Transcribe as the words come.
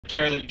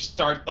Care that you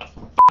start the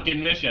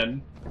fucking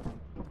mission.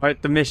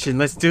 Alright, the mission.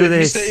 Let's do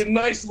this. Say it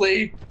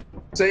nicely.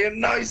 Say it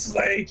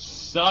nicely.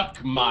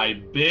 Suck my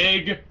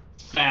big,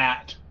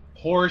 fat,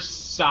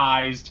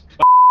 horse-sized.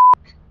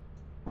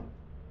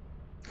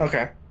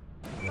 Okay.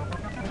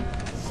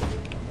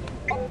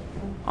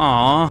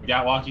 Aww. You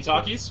got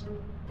walkie-talkies?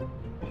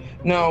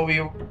 No.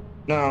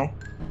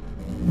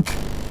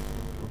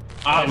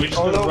 Ah, we just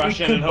Although rush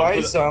we in and could hope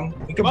buy for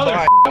some. We could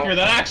buy. Motherfucker,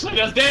 that actually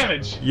does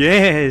damage.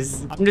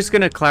 Yes. I'm just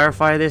gonna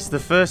clarify this. The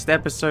first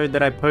episode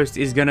that I post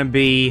is gonna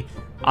be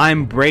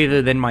I'm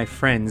braver than my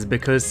friends,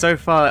 because so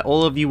far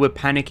all of you were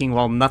panicking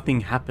while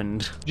nothing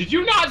happened. Did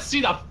you not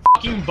see the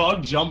fucking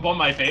bug jump on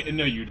my face?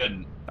 No, you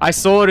didn't. I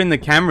saw it in the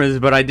cameras,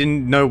 but I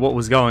didn't know what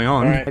was going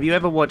on. Right. Have you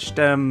ever watched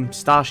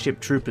Starship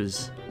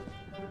Troopers?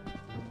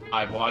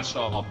 I've watched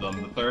all of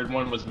them. The third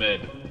one was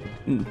mid.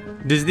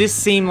 Does this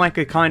seem like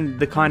the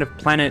kind of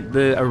planet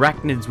the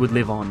arachnids would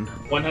live on?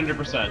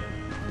 100%.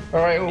 All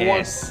right. Who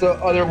wants the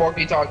other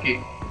walkie-talkie?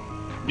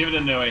 Give it a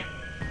Nui.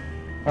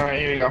 All right.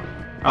 Here you go. Okay.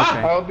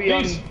 I'll be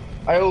please.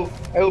 on.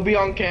 I'll be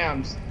on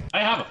cams. I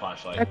have a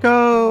flashlight.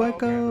 Echo,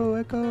 echo,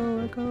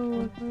 echo,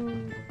 echo, echo.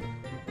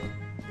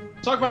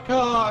 Talk about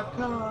cock.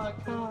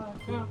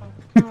 Roger.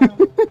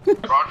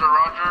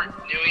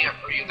 Nui,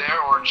 are you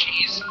there or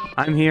cheese?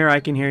 I'm here, I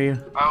can hear you.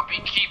 I'll be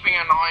keeping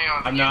an eye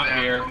on I'm not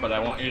here, but I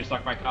want you to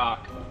suck my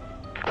cock.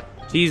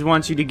 Cheese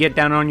wants you to get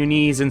down on your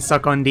knees and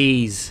suck on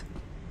D's.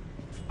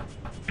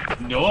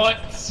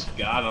 Nuts.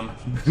 Got him.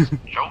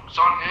 Joke's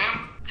on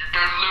him.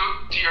 There's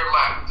loot to your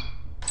left.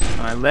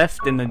 I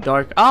left in the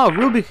dark. Oh,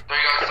 Rubik. There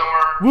you go,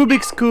 somewhere.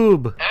 Rubik's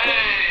Cube.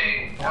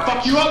 Hey!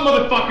 Fuck you up,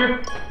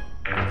 motherfucker.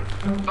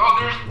 No,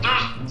 there's.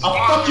 I'll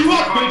fuck you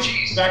up,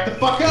 bitch. Back the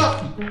fuck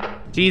up.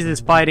 Cheese is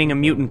fighting a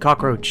mutant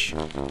cockroach.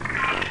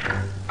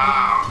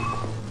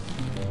 Oh,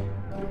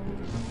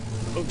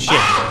 shit.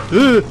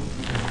 Ugh.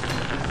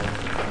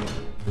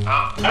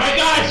 Alright,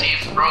 guys.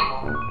 Cheese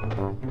broke.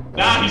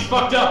 Nah, he's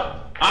fucked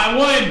up. I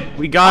win.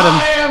 We got him.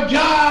 I am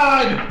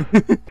God.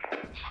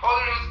 Oh,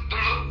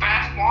 there's a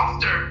fast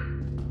monster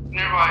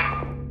nearby.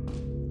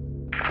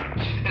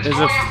 It's There's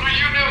going a- after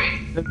you,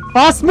 Nui.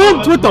 Fast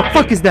moves? What the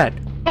fuck is that?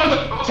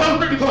 Tell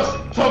him to close.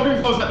 Tell him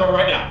to close that door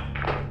right now.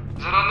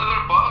 Is it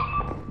another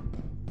bug?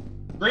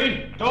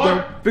 Green,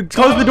 door.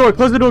 Close the door,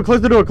 close the door,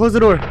 close the door, close the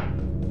door.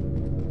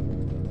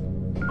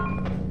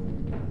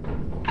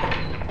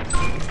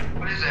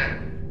 What is that?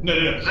 No.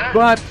 Is that?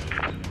 What?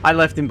 I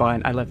left him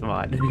behind. I left him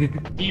behind.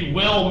 He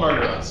will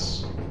murder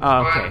us.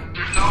 Oh, okay. But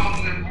there's no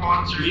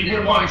monsters He will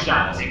nearby.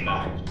 one-shot us, in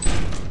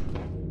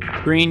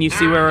fact. Green, you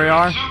see where we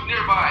are? There's loot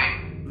nearby.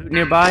 Loot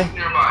nearby? Loot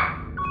nearby.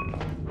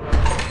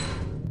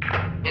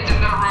 It's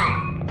in that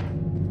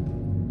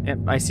room. Yep,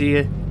 I see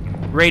you.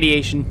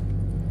 Radiation.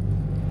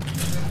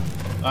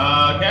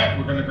 Okay,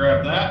 we're gonna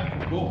grab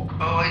that. Cool.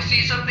 Oh, I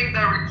see something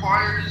that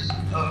requires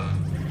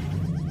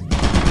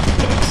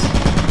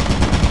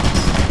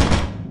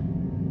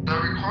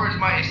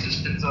my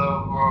assistance. Is there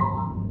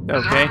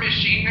Okay. a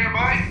machine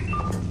nearby?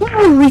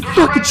 Holy There's a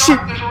fucking red shit!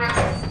 dot, there's a red.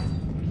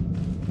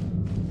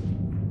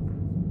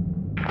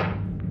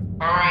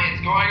 Alright,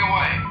 it's going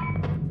away.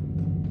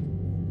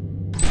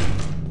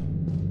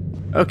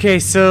 Okay,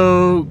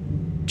 so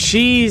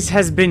Cheese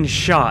has been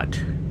shot.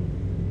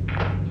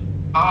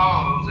 Oh, it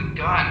was a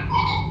gun.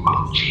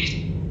 Oh,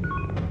 jeez.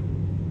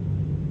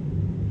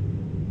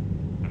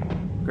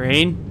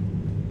 Green?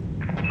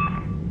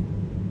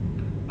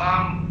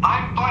 I'm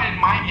fine in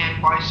my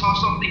hand, but I saw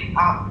something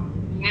out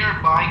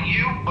nearby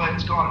you, but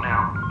it's gone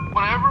now.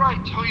 Whenever I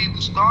tell you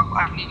to stop,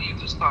 I need you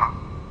to stop.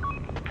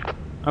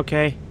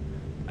 Okay.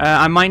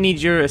 I might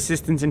need your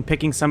assistance in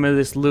picking some of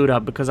this loot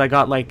up because I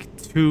got like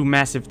 2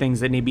 massive things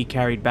that need to be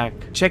carried back.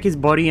 Check his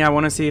body. I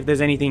want to see if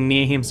there's anything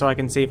near him so I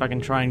can see if I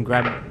can try and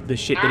grab the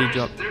shit that he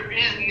dropped.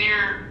 There's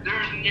near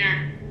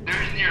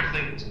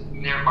things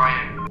nearby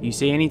him. You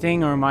see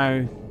anything or am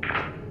I...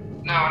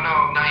 No,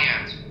 not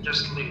yet.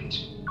 Just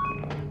loot.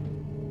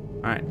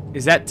 Alright.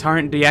 Is that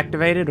turret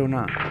deactivated or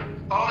not?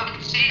 Oh,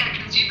 see, I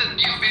can see the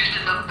new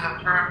vision of the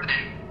turret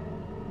thing.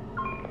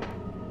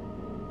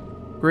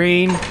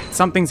 Green,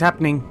 something's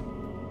happening.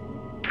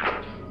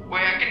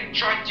 Wait, I can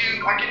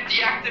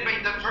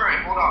deactivate the turret.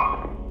 Hold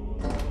on.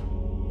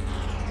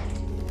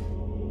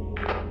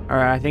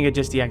 Alright, I think it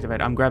just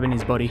deactivated. I'm grabbing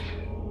his body.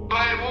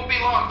 But it won't be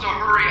long, so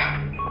hurry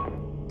up.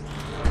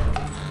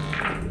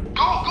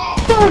 Go!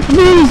 Fuck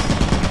me!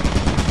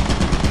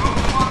 Go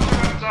the monster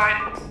outside.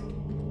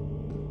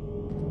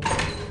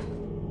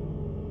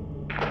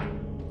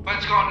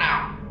 Let's go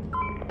now.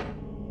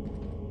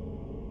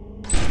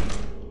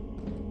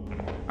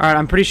 Alright,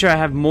 I'm pretty sure I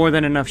have more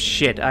than enough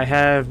shit. I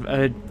have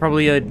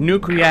probably a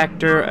nuke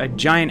reactor, a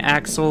giant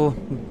axle,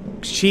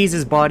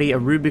 Cheese's body, a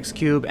Rubik's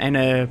Cube, and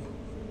a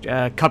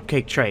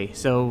cupcake tray.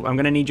 So I'm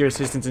gonna need your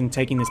assistance in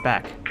taking this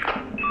back.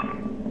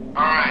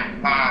 Alright,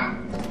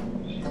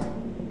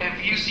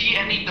 if you see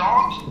any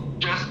dogs,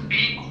 just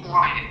be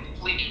quiet,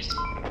 please.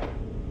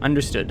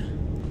 Understood.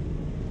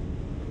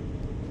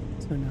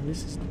 So now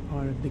this is the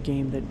part of the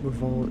game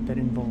that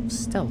involves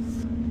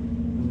stealth.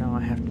 Now I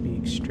have to be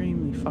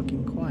extremely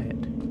fucking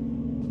quiet.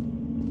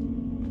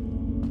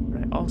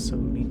 But I also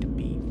need to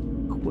be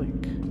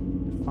quick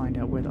to find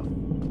out where the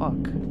fuck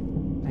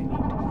I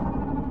need to.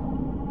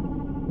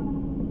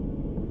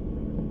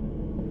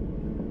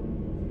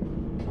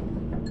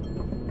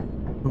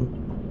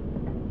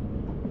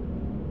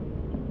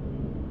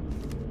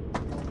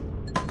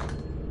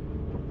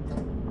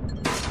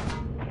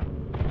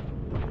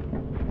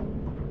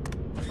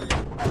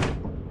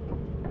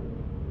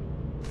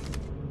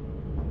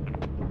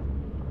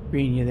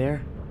 Green, you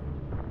there?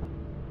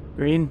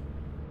 Green?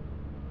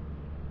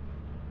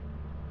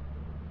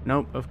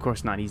 Nope, of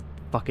course not. He's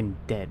fucking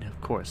dead,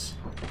 of course.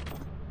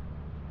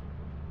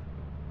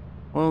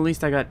 Well, at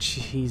least I got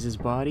Cheese's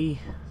body,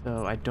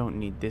 so I don't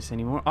need this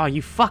anymore. Oh,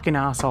 you fucking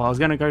asshole. I was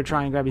gonna go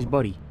try and grab his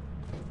body.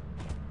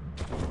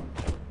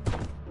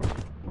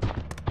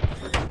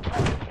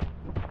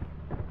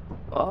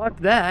 Fuck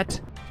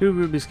that. 2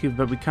 Rubik's Cubes,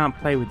 but we can't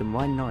play with them.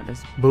 Why not?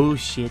 That's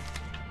bullshit.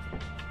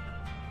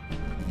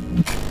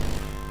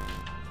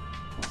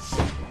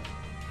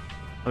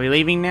 Are we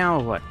leaving now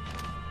or what?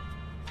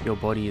 Your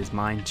body is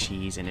mine,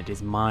 Cheese, and it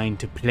is mine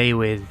to play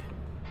with.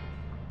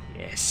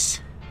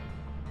 Yes.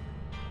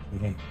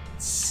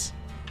 Yes.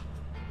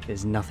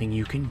 There's nothing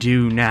you can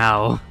do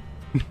now.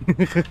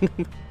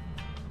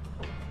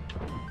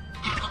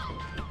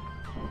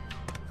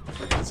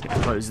 Just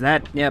gonna close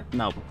that. Yep,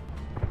 no.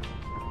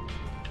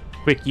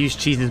 Quick, use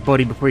Cheese's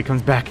body before he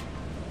comes back.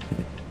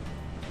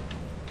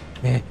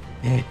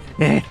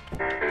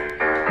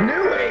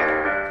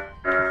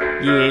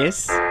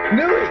 Yes.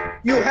 Nui,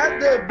 you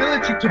have the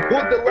ability to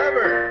pull the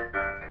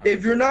lever.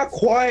 If you're not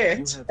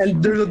quiet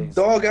and there's a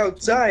dog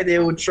outside, it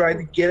will try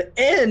to get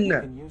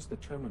in.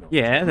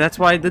 Yeah, that's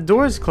why the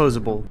door is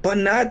closable. But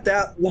not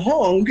that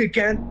long. It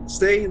can't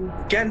stay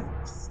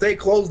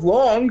closed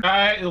long.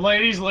 Alright,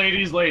 ladies,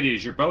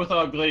 you're both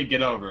ugly,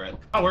 get over it.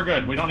 Oh, we're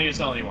good, we don't need to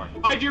sell anymore.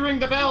 Why'd you ring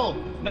the bell?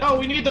 No,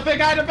 we need the big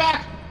item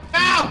back!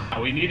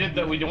 Now!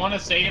 We want to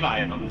save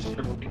items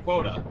for the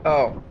quota.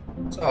 Oh,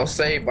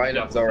 save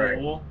items,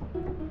 alright.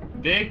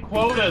 Big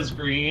quotas,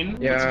 Green.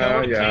 Yeah, Let's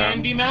go to yeah.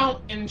 Candy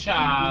Mountain,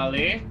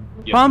 Charlie.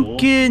 You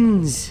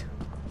Pumpkins!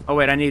 Oh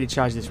wait, I need to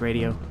charge this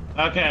radio.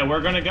 fool. Okay,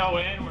 we're gonna go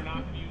in, we're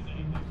not gonna use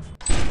anything.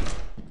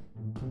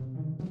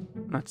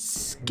 I'm not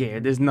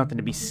scared. There's nothing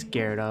to be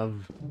scared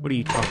of. What are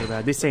you talking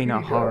about? This ain't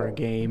a horror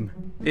game.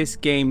 This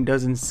game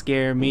doesn't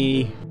scare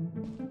me.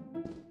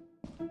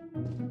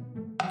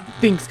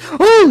 Things.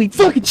 Holy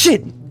fucking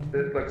shit!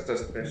 This looks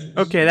suspicious.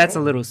 Okay, that's a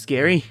little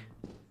scary.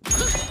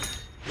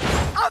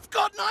 I've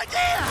got an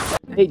idea!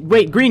 Hey,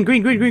 wait, green.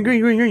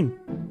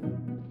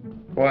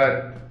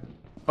 What?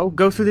 Oh,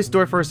 go through this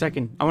door for a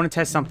second. I want to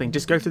test something.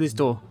 Just go through this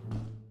door.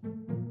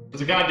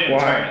 It's a goddamn Why?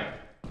 turret.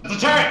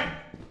 It's a turret!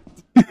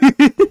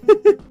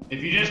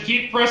 If you just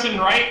keep pressing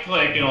right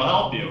click, it'll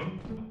help you.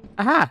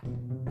 Aha!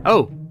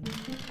 Oh.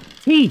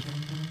 Teeth!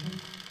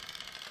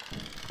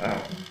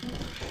 Oh.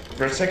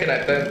 For a second,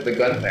 I thought the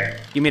gun thing.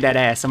 Give me that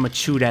ass. I'm gonna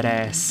chew that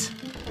ass.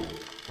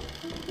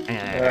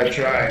 I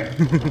tried.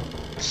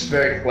 It's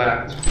very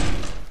flat.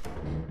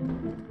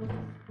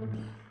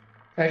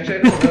 Actually,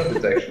 I don't know if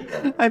it's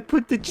actually. I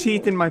put the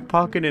teeth in my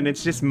pocket and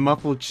it's just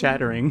muffled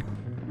chattering.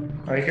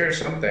 I hear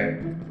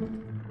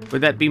something.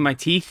 Would that be my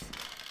teeth?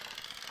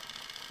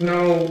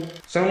 No,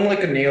 sound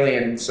like an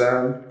alien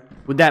sound.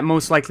 Would that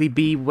most likely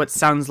be what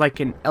sounds like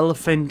an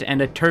elephant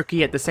and a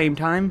turkey at the same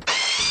time?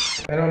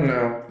 I don't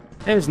know.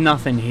 There's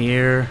nothing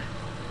here.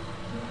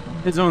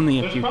 There's only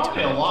a There's few.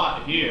 probably a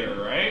lot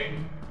here, right?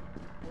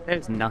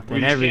 There's nothing.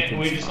 We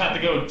Everything's just have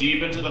to go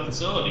deep into the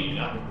facility, you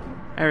know?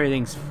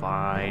 Everything's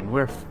fine.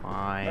 We're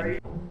fine.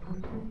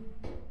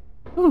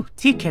 Ooh,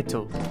 tea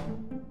kettle.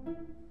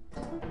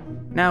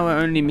 Now we're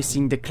only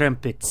missing the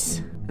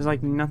crumpets. There's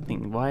like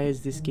nothing. Why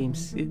is this game...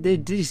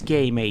 This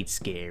game ain't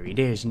scary.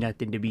 There's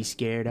nothing to be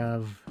scared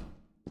of.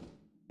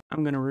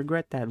 I'm gonna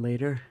regret that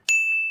later.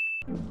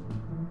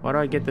 Why do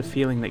I get the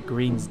feeling that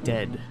Green's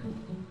dead?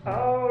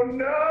 Oh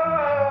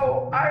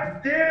no!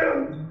 I'm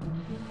doomed!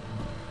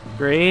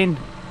 Green?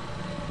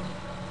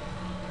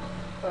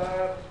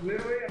 Louis,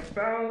 I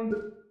found...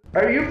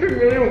 Are you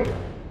familiar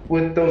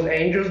with those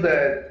angels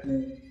that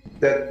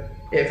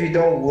if you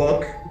don't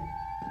look,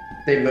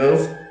 they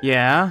move?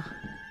 Yeah?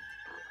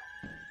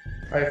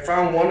 I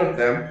found one of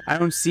them. I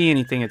don't see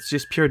anything. It's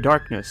just pure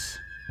darkness.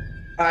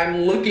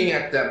 I'm looking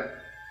at them.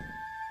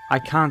 I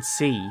can't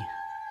see.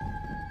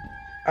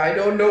 I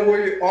don't know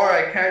where you are.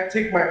 I can't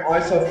take my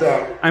eyes off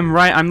them. I'm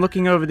right. I'm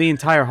looking over the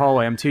entire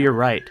hallway. I'm to your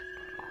right.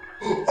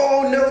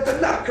 Oh no, the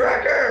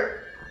nutcracker!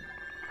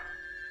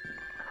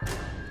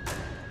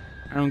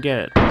 I don't get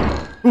it.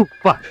 Ooh,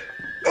 fuck.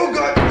 Oh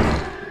god!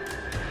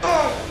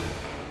 Oh!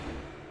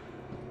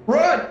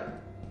 Run!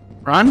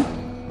 Run?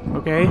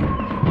 Okay.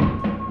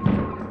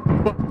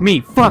 Fuck me.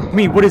 Fuck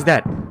me. What is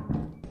that?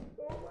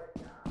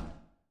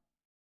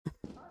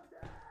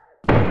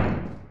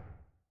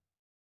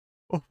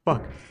 Oh,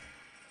 fuck.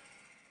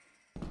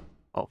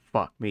 Oh,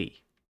 fuck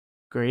me.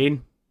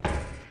 Green?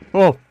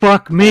 Oh,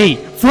 fuck me!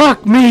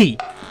 Fuck me!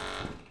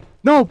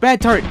 No,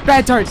 bad turret!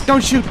 Bad turret!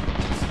 Don't shoot!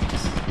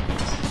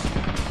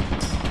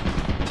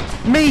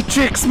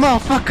 Matrix,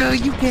 motherfucker,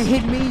 you can't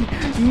hit me.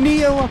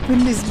 Neo up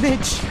in this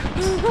bitch.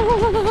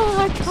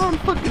 I can't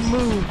fucking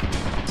move.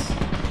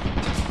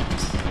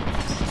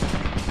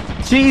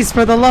 Jeez,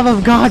 for the love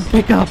of God,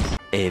 pick up.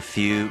 A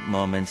few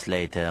moments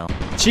later.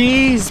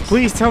 Jeez,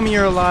 please tell me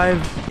you're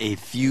alive. A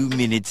few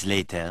minutes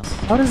later.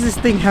 How does this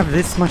thing have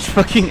this much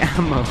fucking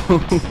ammo?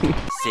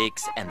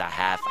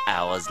 6.5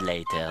 hours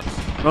later.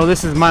 Well,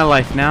 this is my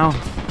life now.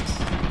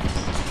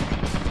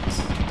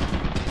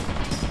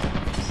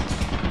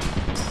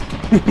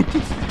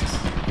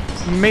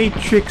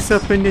 Matrix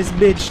up in this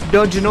bitch,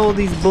 dodging all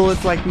these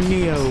bullets like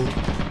Neo.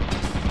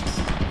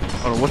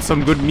 Oh, what's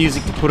some good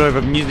music to put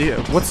over music?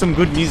 What's some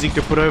good music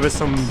to put over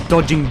some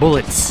dodging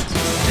bullets?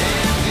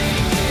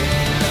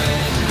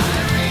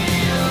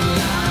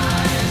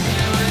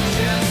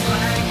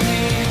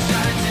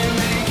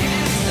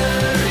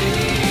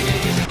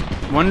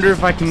 Wonder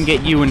if I can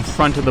get you in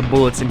front of the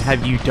bullets and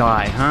have you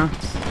die, huh?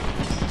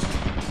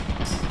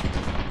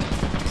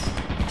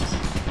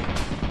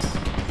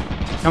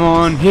 Come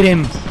on, hit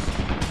him!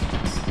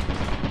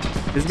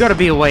 There's gotta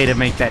be a way to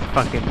make that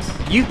fucking...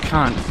 You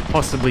can't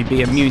possibly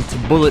be immune to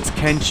bullets,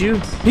 can't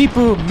you?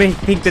 People may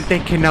think that they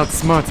can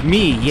outsmart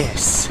me,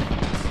 yes.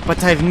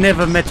 But I've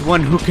never met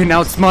one who can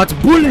outsmart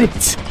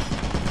Bullet!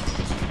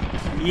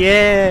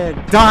 Yeah,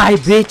 die,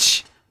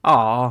 bitch!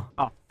 Aw.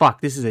 Oh,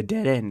 fuck, this is a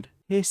dead end.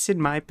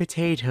 Listen, my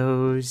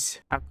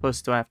potatoes. How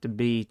close do I have to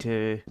be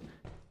to...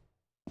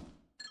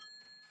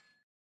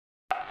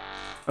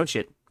 Oh,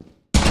 shit.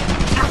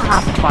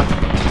 Ah,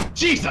 fuck.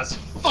 Jesus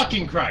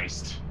fucking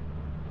Christ!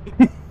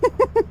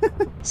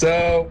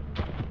 So,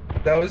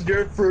 that was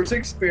your first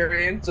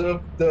experience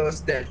of the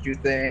statue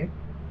thing.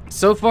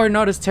 So far,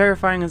 not as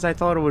terrifying as I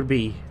thought it would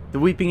be. The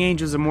Weeping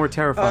Angels are more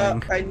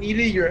terrifying. I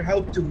needed your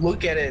help to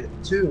look at it,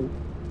 too.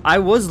 I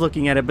was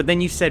looking at it, but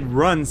then you said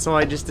run, so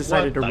I just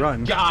decided to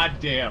run.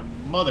 Goddamn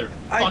mother.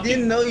 I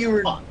didn't know you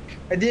were... Fuck.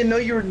 I didn't know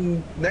you were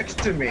next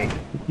to me.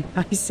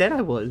 I said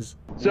I was.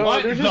 So,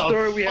 What there's a the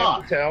story we have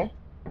fuck? to tell.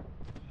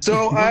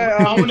 So,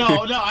 I... Oh no,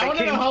 I want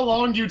to know how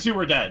long you two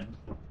were dead.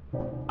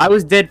 I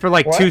was dead for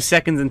like What? 2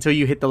 seconds until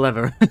you hit the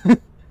lever.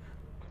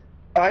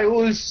 I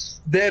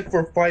was dead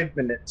for 5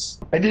 minutes.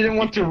 I didn't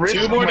want to risk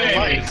 2 more my days.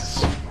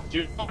 life.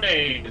 2 more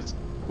days.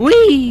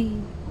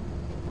 Whee!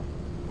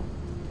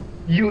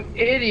 You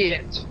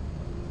idiot!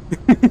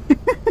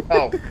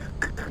 Oh.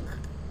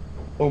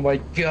 Oh my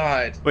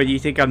god. But you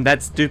think I'm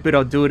that stupid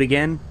I'll do it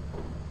again?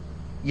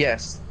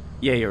 Yes.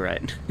 Yeah, you're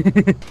right.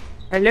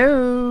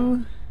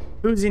 Hello?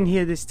 Who's in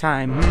here this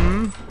time,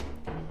 hmm?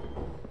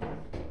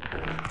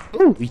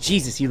 Ooh,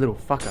 Jesus, you little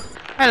fucker.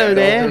 Hello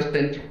there.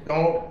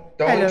 Don't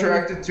Hello.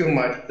 interact it too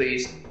much,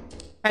 please.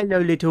 Hello,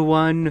 little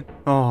one.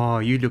 Oh,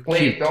 you look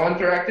Please, cute. don't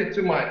interact it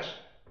too much.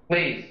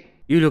 Please.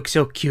 You look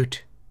so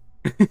cute.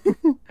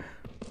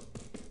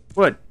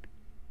 What?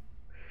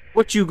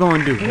 What you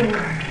gonna do?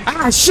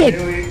 Ah, shit!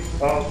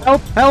 Oh,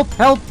 Help, help,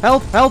 help,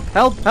 help, help,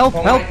 help, help,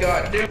 oh help! my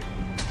god, dude.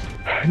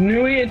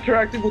 Knew he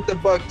interacted with the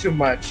bug too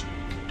much.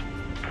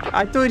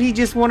 I thought he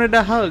just wanted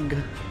a hug.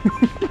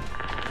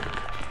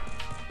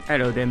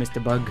 Hello there,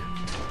 Mr. Bug.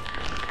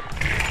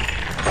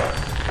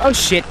 Oh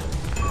shit!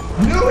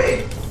 Knew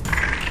it!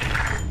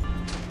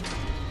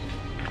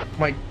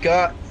 My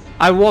god.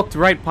 I walked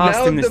right past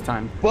Now him this the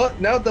time.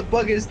 Now the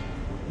bug is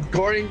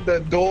guarding the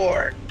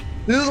door.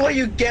 This is what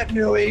you get,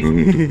 Nui.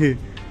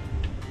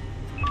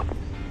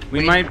 We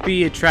might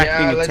be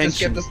attracting Yeah, let's just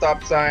attention. get the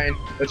stop sign.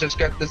 Let's just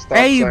get the stop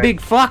Hey, you sign. big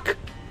fuck!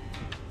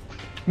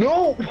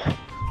 No!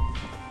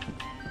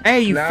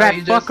 Hey, you Now fat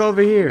he fuck just-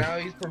 over here. Now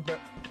he's provoking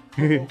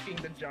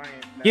the giant.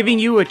 now. Giving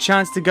you a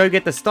chance to go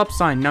get the stop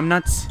sign,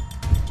 numbnuts.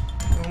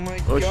 Oh my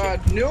Oh, god,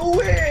 no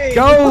way!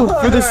 Go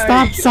for the Why?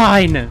 stop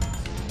sign!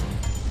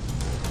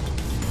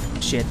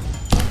 Shit.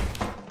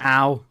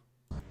 Ow.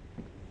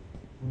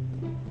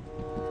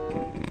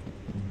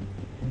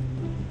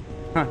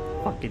 Huh,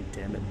 fucking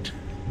damn it.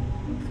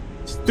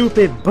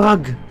 Stupid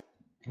bug!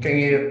 Can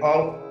you...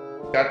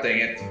 Oh, god dang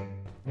it.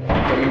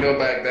 Can we go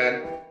back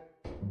then?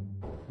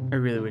 I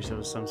really wish there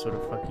was some sort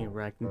of fucking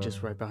arachnid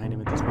just right behind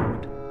him at this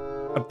moment.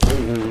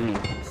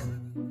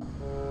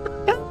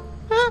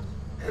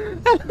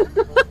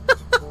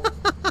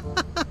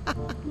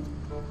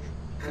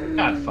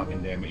 God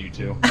fucking damn it, you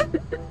two.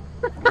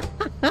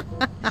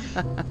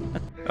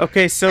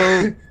 Okay,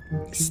 so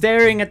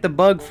staring at the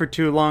bug for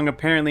too long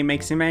apparently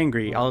makes him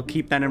angry. I'll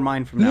keep that in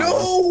mind from now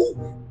on.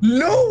 No!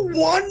 No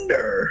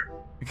wonder!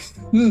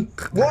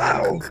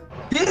 Wow!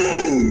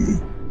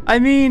 I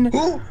mean,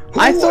 Who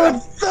I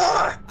would've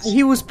thought?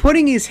 he was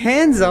putting his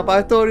hands up.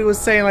 I thought he was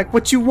saying like,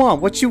 "What you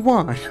want? What you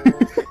want?"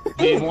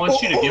 He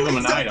wants you to give him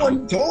an item.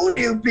 Someone told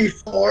you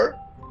before.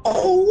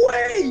 Oh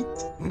wait!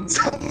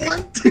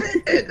 Someone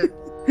did!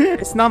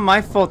 It's not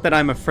my fault that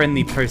I'm a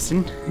friendly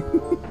person.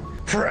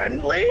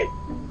 Friendly?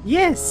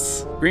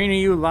 Yes. Green, are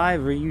you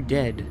alive or are you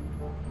dead?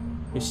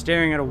 You're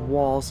staring at a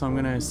wall, so I'm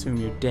gonna assume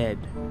you're dead.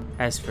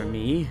 As for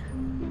me,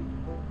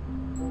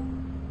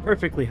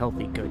 perfectly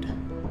healthy, good.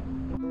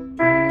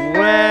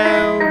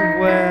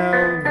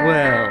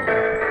 Well.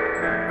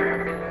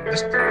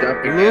 Just jump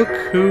Look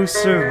who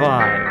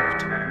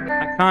survived.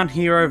 I can't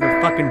hear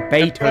over fucking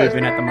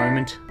Beethoven at the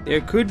moment.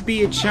 There could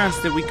be a chance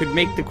that we could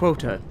make the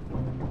quota.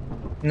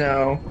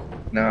 No.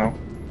 No.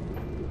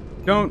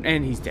 Don't,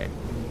 and he's dead.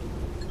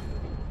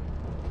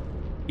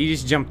 He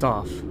just jumped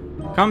off.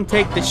 Come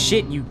take the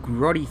shit, you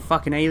grotty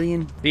fucking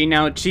alien. See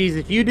now, Cheese,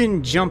 if you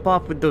didn't jump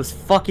off with those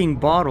fucking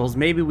bottles,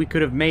 maybe we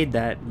could have made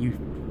that, you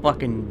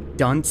fucking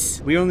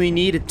dunce. We only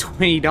needed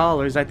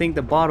 $20. I think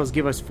the bottles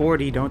give us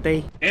 40, don't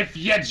they? If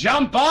you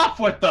jump off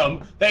with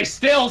them, they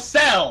still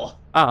sell!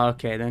 Oh,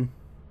 okay then.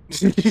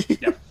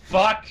 You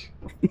fuck!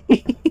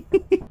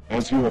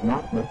 As you have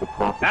not met the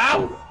profit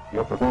Ow! quota,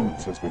 your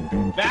performance has been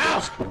deemed to be Ow!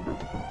 suspended.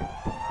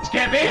 This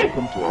can't be!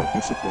 Welcome to our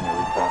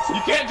disciplinary process.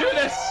 You can't do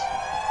this!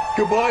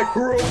 Goodbye,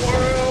 cruel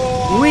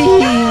world!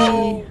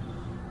 Whee!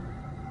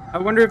 I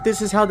wonder if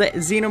this is how the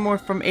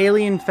xenomorph from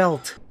Alien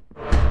felt.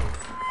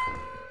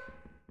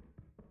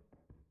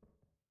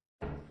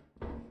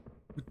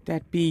 Would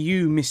that be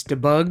you, Mr.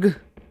 Bug?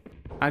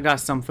 I got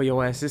something for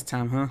your ass this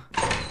time, huh?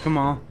 Come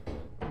on.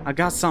 I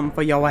got something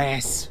for your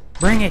ass.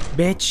 Bring it,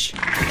 bitch.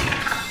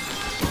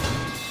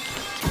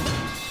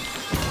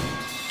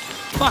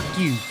 Fuck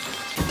you,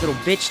 little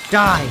bitch.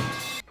 Die.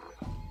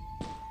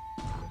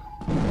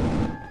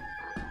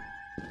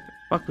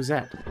 What the fuck was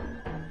that?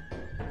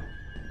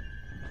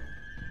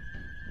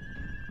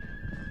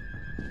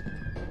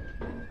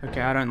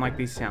 Okay, I don't like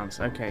these sounds.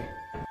 Okay.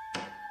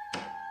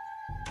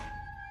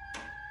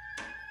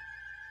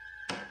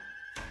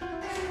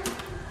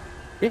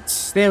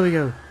 Yes, there we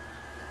go.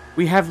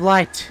 We have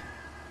light.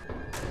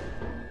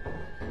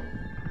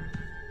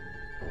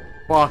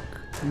 Fuck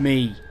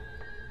me.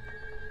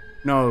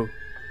 No.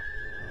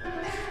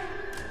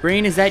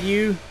 Green, is that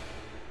you?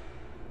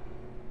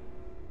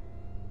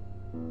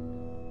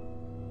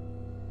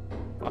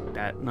 Fuck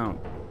that. No.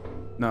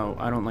 No,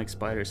 I don't like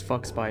spiders.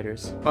 Fuck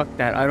spiders. Fuck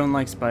that. I don't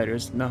like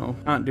spiders. No.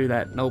 Can't do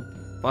that. Nope.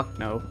 Fuck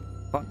no.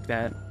 Fuck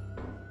that.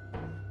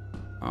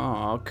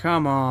 Oh,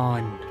 come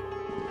on.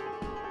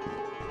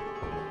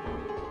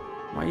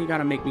 Why you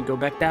gotta make me go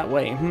back that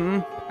way,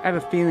 I have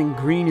a feeling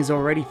Green is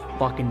already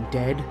fucking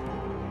dead.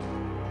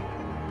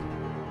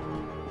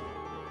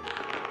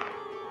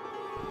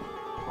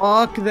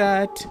 Fuck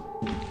that.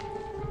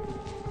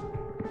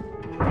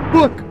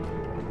 Look!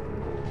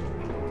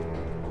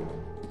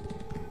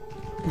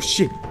 Oh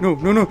shit. No,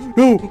 no, no,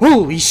 no!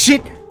 Holy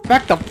shit!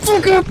 Back the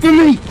fuck up from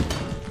me!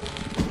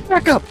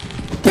 Back up!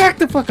 Back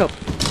the fuck up!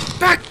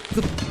 Back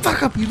the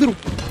fuck up, you little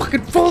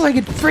fucking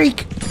four-legged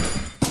freak!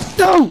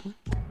 No!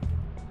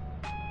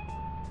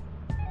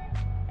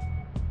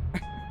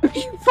 Are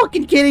you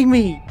fucking kidding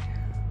me?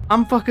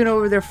 I'm fucking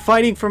over there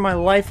fighting for my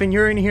life and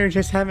you're in here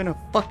just having a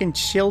fucking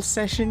chill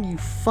session, you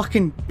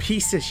fucking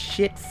piece of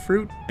shit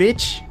fruit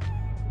bitch.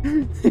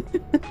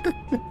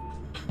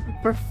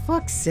 For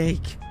fuck's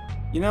sake.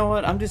 You know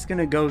what? I'm just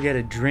gonna go get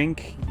a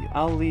drink.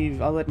 I'll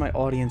let my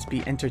audience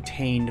be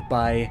entertained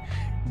by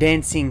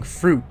dancing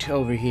fruit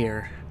over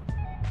here.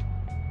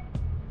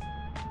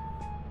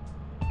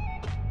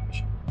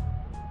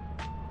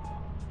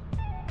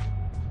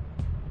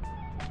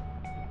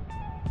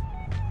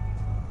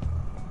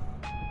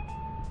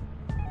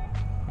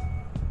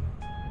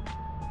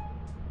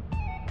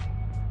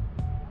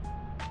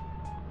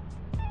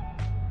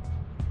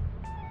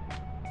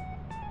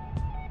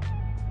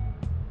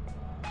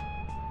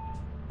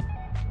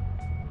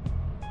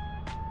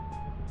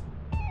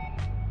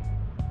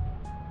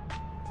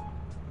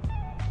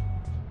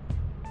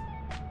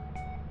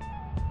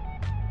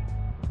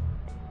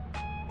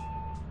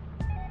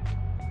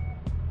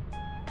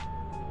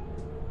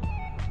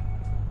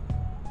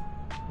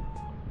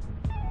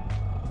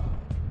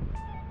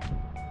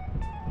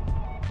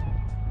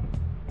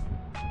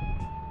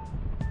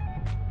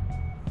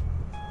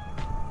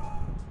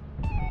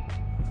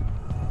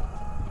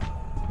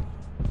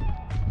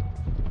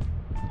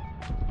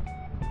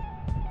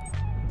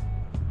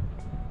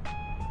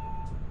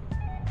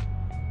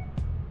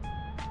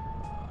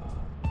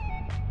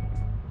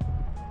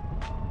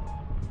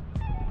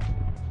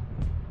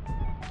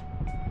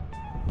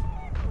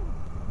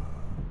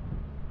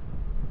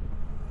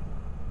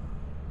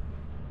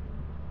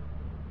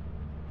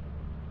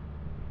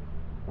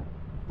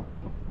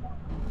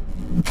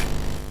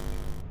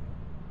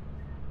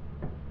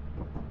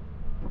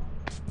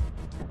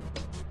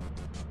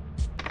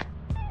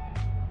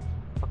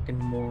 Fucking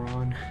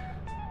moron.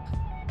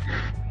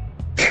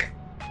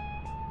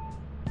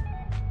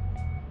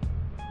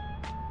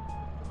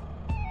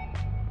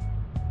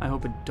 I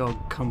hope a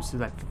dog comes through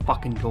that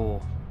fucking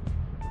door.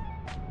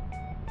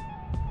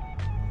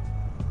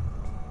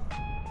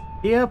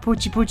 Yeah,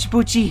 poochie poochie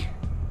poochie.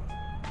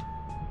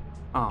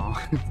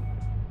 Aw.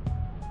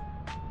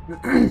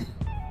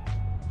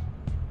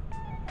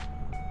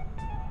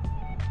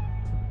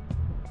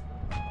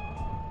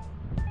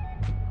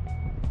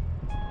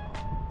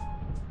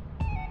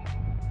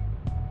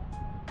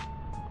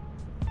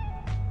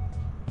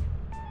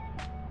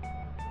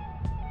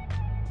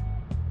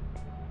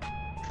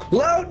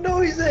 Loud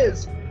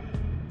noises!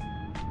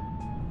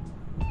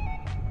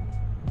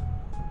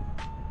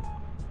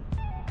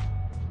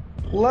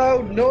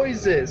 loud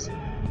noises.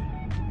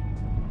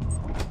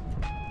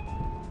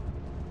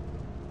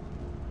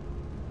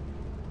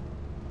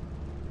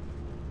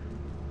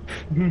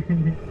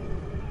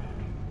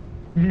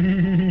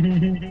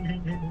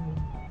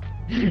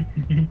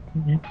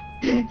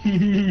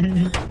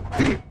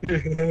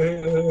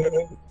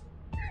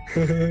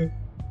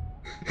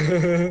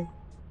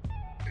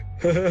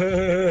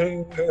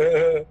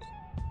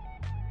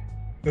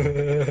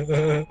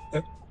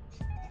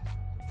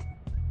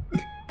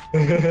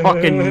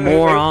 Fucking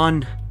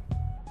moron.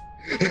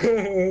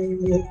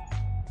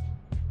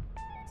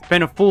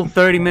 Spent a full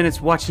 30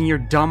 minutes watching your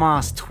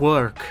dumbass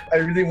twerk. I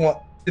really want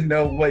to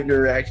know what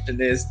your reaction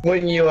is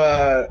when you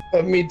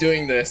of me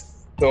doing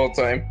this the whole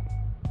time.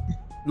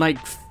 Like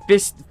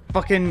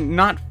fucking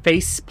not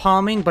face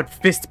palming, but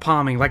fist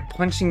palming, like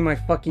punching my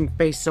fucking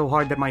face so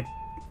hard that my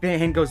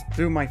hand goes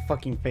through my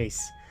fucking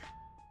face.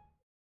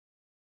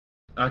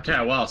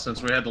 Okay, well,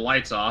 since we had the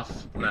lights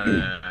off,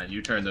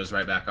 you turned those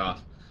right back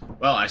off.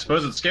 Well, I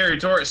suppose it's scary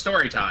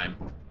story time.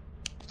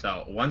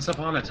 So, once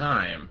upon a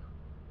time.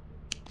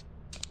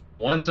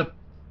 What?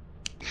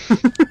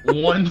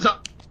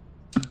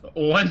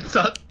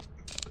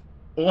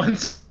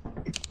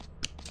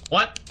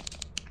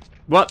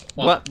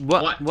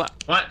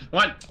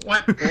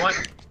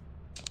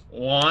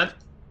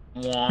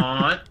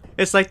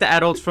 It's like the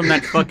adults from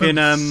that fucking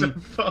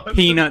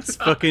Peanuts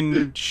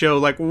fucking show,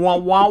 like wah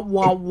wah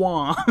wah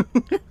wah.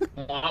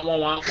 Wah, wah,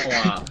 wah,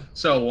 wah.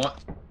 So what?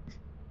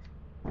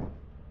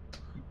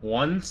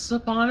 Once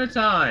upon a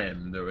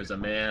time, there was a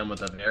man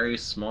with a very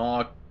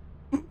small.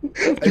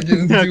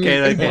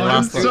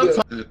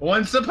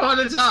 Once upon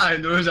a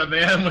time, there was a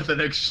man with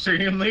an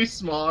extremely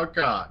small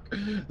cock.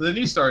 Then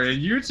he started a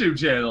YouTube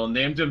channel and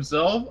named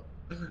himself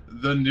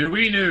The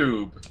Newy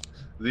Noob.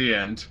 The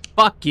end.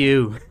 Fuck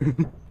you.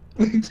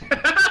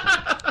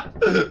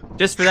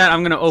 Just for that,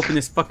 I'm gonna open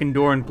this fucking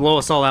door and blow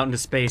us all out into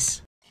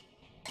space.